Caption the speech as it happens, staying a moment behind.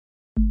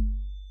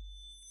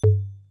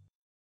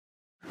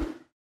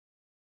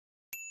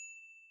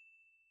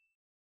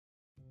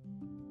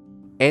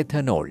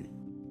Ethanol.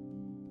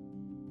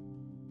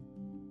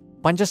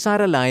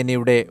 പഞ്ചസാര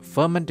ലായനിയുടെ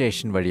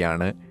fermentation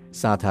വഴിയാണ്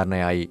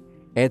സാധാരണയായി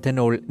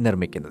എഥനോൾ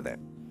നിർമ്മിക്കുന്നത്.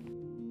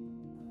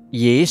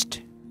 യീസ്റ്റ്,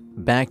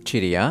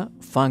 ബാക്ടീരിയ,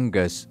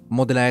 ഫംഗസ്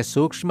മുതലായ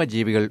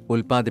സൂക്ഷ്മജീവികൾ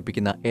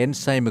ഉൽപ്പാദിപ്പിക്കുന്ന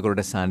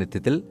എൻസൈമുകളുടെ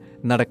സാന്നിധ്യത്തിൽ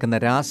നടക്കുന്ന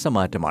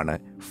രാസമാറ്റമാണ്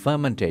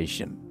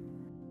ഫെർമെന്റേഷൻ.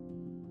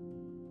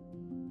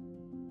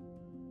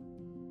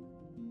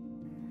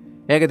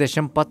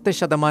 ഏകദേശം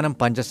 10%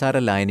 പഞ്ചസാര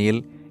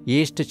ലായനിയിൽ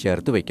ഈസ്റ്റ്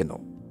ചേർത്ത്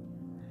വയ്ക്കുന്നു.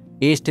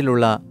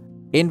 ഈസ്റ്റിലുള്ള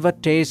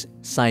ഇൻവെർട്ടേസ്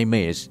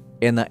സൈമേസ്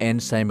എന്ന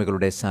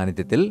എൻസൈമുകളുടെ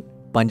സാന്നിധ്യത്തിൽ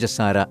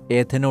പഞ്ചസാര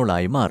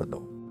എഥനോളായി മാറുന്നു.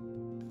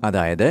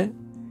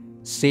 അതായത്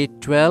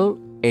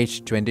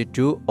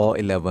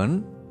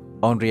C12H22O11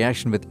 on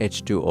reaction with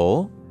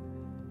H2O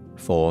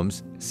forms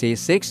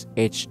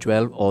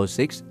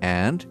C6H12O6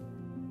 and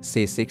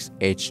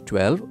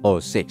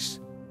C6H12O6.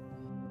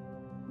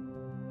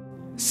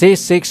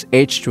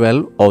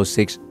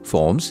 C6H12O6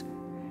 forms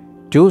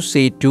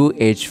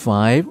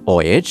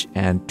 2C2H5OH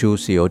and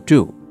 2CO2.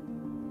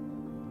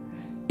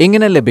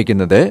 ഇങ്ങനെ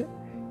ലഭിക്കുന്നത്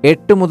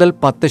 8 മുതൽ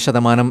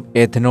 10%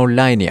 എഥനോൾ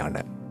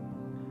ലായനിയാണ്.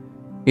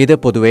 ഇത്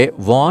പൊതുവെ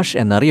വാഷ്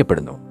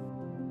എന്നറിയപ്പെടുന്നു.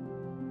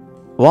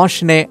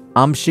 വാഷിനെ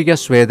ആംശിക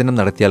സ്വേദനം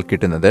നടത്തിയാൽ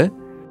കിട്ടുന്നത്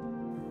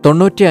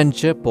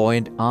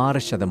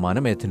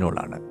 95.6%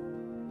 എഥനോളാണ്.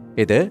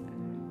 ഇത്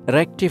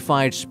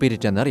റെക്ടിഫൈഡ്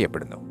സ്പിരിറ്റ്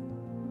എന്നറിയപ്പെടുന്നു.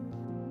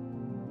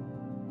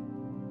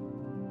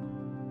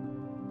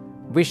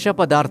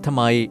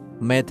 വിഷപദാർത്ഥമായി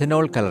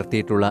methanol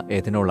കലർത്തിയിട്ടുള്ള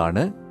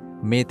എഥനോളാണ്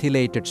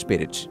മെഥിലേറ്റഡ്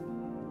spirit.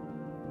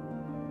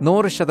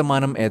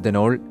 100%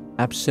 ethanol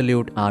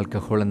absolute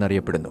alcohol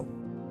എന്നറിയപ്പെടുന്നു.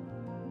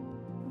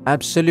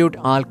 അബ്സല്യൂട്ട്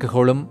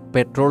ആൽക്കഹോളും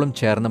പെട്രോളും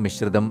ചേർന്ന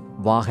മിശ്രിതം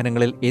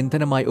വാഹനങ്ങളിൽ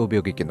ഇന്ധനമായി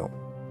ഉപയോഗിക്കുന്നു.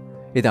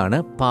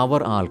 ഇതാണ്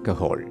പവർ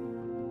ആൽക്കഹോൾ.